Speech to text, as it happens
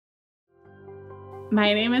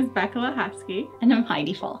My name is Becca Lahosky. And I'm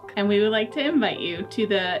Heidi Falk. And we would like to invite you to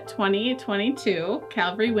the 2022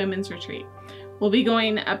 Calvary Women's Retreat. We'll be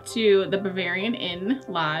going up to the Bavarian Inn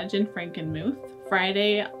Lodge in Frankenmuth,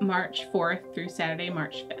 Friday, March 4th through Saturday,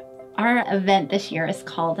 March 5th. Our event this year is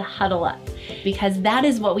called Huddle Up because that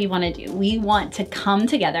is what we want to do. We want to come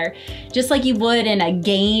together just like you would in a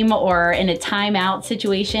game or in a timeout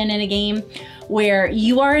situation in a game, where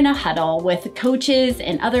you are in a huddle with coaches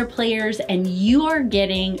and other players and you are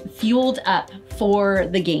getting fueled up for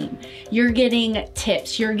the game. You're getting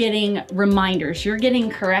tips, you're getting reminders, you're getting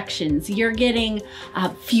corrections, you're getting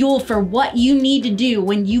fuel for what you need to do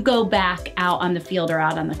when you go back out on the field or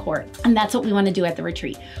out on the court. And that's what we want to do at the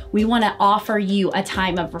retreat. We want to offer you a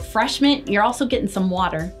time of refreshment. You're also getting some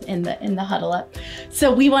water in the Huddle Up.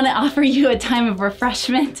 So we want to offer you a time of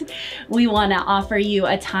refreshment. We want to offer you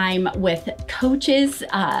a time with coaches,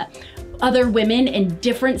 other women in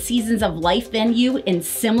different seasons of life than you, in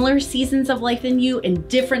similar seasons of life than you, in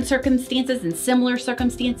different circumstances and similar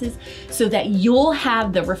circumstances, so that you'll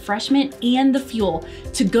have the refreshment and the fuel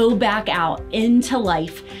to go back out into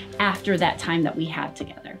life after that time that we have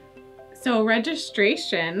together. So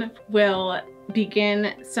registration will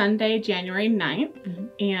begin Sunday, January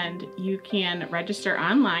 9th, and you can register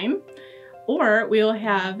online, or we'll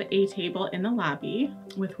have a table in the lobby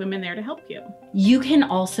with women there to help you. You can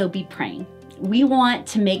also be praying. We want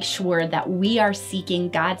to make sure that we are seeking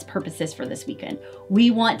God's purposes for this weekend.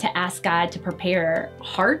 We want to ask God to prepare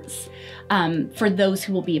hearts for those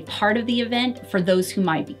who will be a part of the event, for those who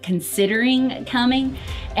might be considering coming.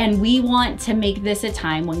 And we want to make this a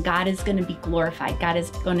time when God is going to be glorified. God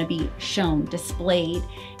is going to be shown, displayed,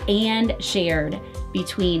 and shared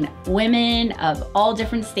between women of all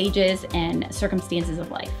different stages and circumstances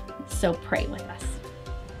of life. So pray with us.